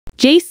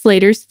Jay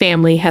Slater's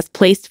family has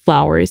placed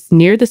flowers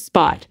near the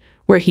spot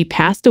where he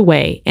passed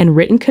away and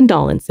written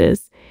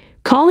condolences,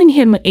 calling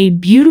him a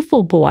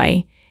beautiful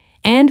boy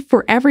and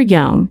forever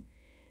young.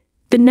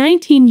 The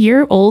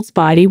 19-year-old's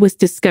body was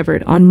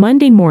discovered on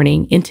Monday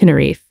morning in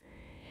Tenerife.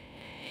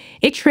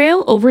 A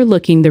trail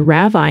overlooking the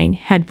ravine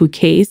had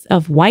bouquets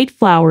of white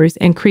flowers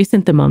and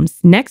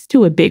chrysanthemums next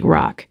to a big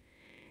rock.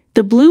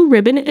 The blue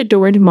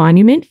ribbon-adorned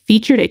monument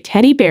featured a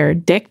teddy bear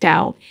decked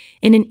out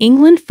in an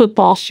England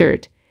football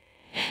shirt,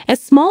 a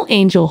small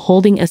angel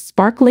holding a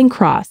sparkling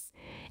cross,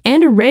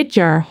 and a red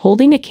jar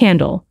holding a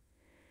candle.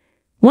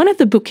 One of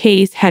the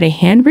bouquets had a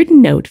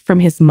handwritten note from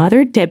his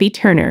mother, Debbie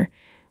Turner,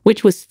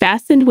 which was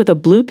fastened with a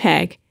blue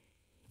peg.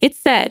 It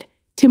said,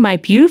 "To my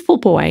beautiful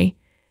boy,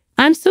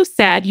 I'm so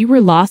sad you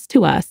were lost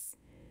to us.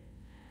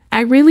 I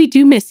really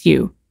do miss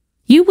you.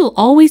 You will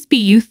always be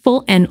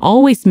youthful and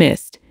always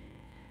missed.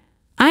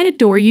 I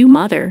adore you,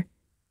 Mother.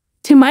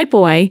 To my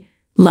boy,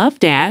 love,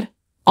 Dad.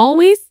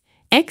 Always,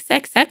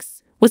 XXX,"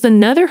 was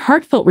another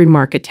heartfelt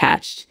remark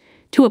attached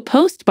to a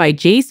post by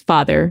Jay's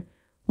father,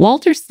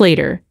 Walter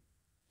Slater.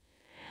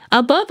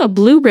 Above a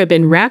blue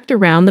ribbon wrapped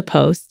around the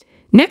post,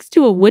 next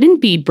to a wooden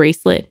bead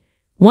bracelet,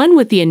 one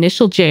with the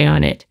initial J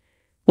on it,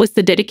 was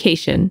the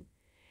dedication.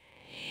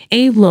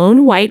 A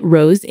lone white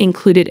rose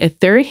included a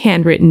third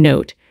handwritten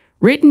note,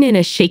 written in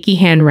a shaky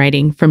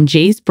handwriting from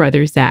Jay's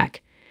brother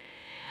Zach.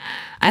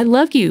 "I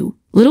love you,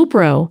 little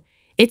bro,"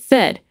 it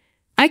said.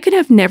 "I could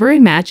have never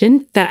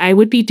imagined that I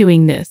would be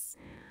doing this.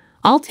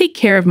 I'll take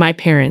care of my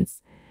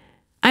parents.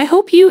 I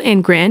hope you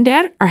and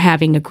Granddad are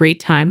having a great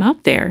time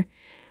up there.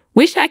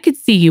 Wish I could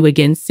see you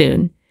again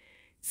soon.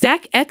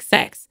 Zach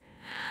XX.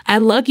 I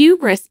love you,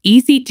 rest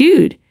easy,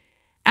 dude."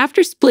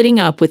 After splitting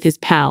up with his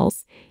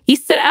pals, he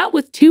set out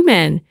with two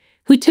men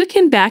who took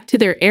him back to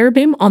their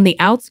Airbnb on the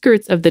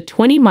outskirts of the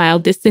 20-mile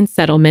distance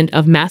settlement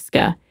of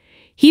Masca.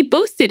 He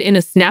boasted in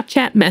a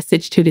Snapchat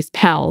message to his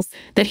pals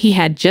that he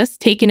had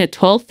just taken a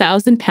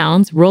 12,000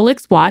 pounds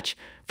Rolex watch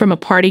from a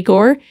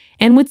partygoer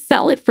and would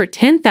sell it for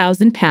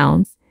 10,000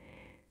 pounds.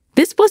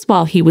 This was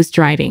while he was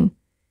driving.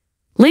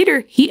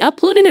 Later, he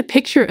uploaded a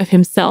picture of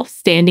himself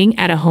standing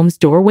at a home's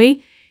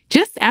doorway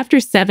just after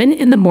 7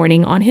 in the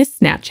morning on his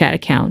Snapchat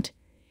account.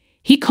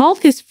 He called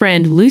his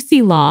friend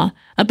Lucy Law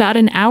about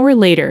an hour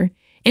later,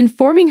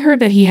 informing her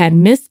that he had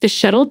missed a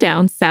shuttle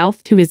down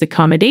south to his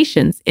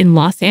accommodations in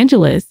Los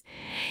Angeles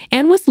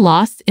and was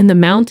lost in the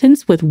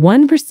mountains with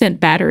 1%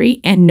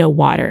 battery and no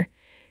water.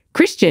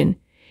 Christian,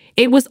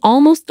 it was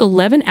almost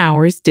 11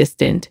 hours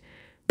distant,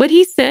 but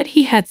he said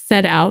he had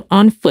set out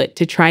on foot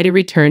to try to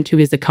return to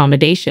his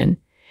accommodation.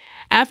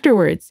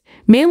 Afterwards,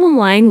 Mail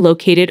Online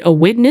located a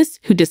witness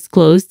who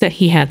disclosed that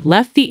he had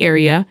left the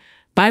area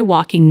by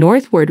walking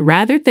northward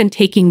rather than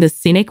taking the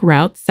scenic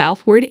route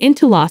southward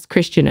into Los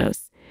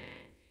Cristianos.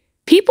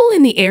 People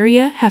in the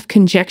area have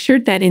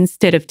conjectured that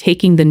instead of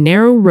taking the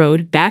narrow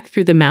road back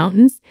through the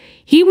mountains,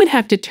 he would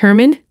have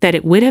determined that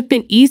it would have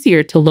been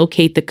easier to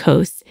locate the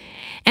coast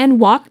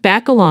and walk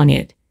back along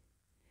it.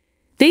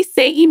 They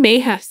say he may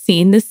have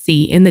seen the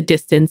sea in the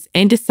distance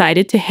and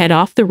decided to head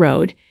off the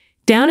road,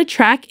 down a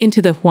track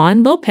into the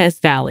Juan Lopez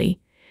Valley.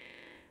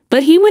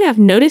 But he would have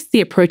noticed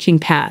the approaching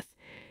path,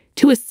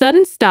 to a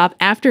sudden stop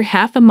after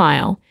half a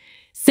mile,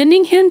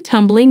 sending him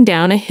tumbling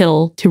down a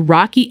hill to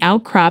rocky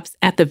outcrops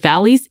at the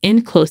valley's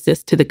end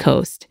closest to the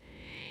coast.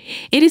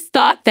 It is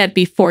thought that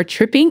before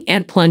tripping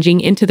and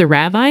plunging into the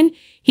ravine,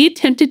 he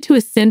attempted to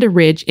ascend a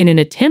ridge in an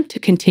attempt to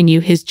continue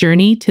his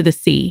journey to the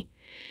sea.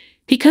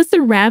 Because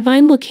the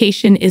ravine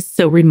location is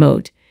so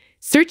remote,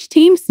 search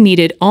teams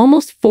needed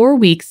almost 4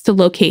 weeks to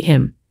locate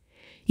him.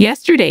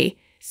 Yesterday,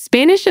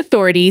 Spanish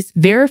authorities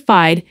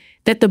verified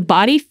that the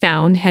body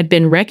found had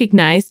been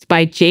recognized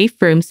by Jay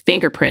Firm's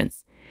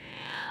fingerprints.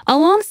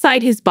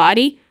 Alongside his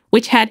body,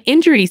 which had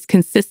injuries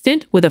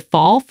consistent with a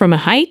fall from a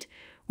height,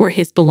 were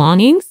his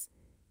belongings.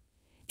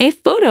 A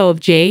photo of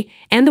Jay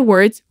and the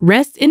words,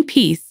 "Rest in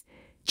peace,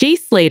 Jay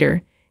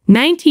Slater,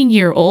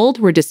 19-year-old,"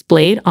 were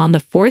displayed on the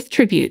fourth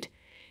tribute.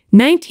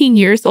 19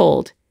 years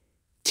old.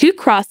 2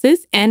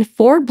 crosses and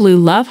 4 blue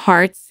love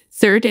hearts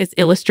served as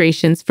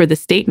illustrations for the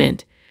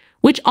statement,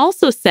 which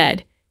also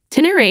said,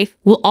 "Tenerife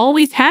will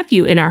always have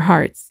you in our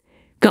hearts.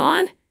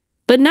 Gone,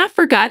 but not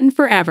forgotten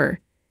forever.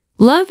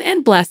 Love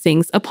and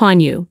blessings upon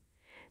you."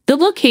 The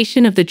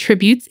location of the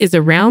tributes is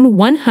around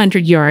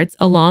 100 yards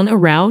along a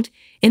route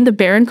in the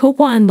Barranco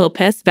Juan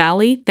Lopez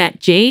Valley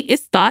that Jay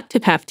is thought to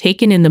have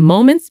taken in the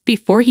moments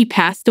before he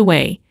passed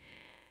away.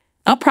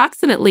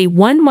 Approximately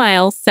 1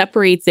 mile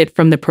separates it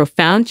from the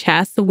profound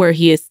chasm where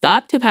he is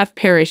thought to have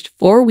perished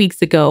 4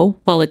 weeks ago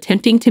while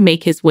attempting to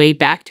make his way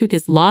back to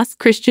his Los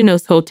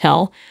Cristianos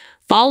hotel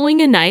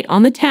following a night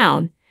on the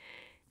town.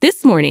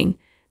 This morning,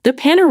 the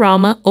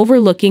panorama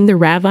overlooking the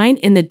ravine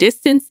in the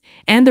distance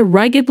and the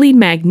ruggedly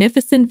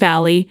magnificent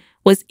valley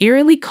was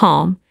eerily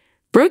calm,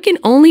 broken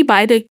only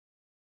by the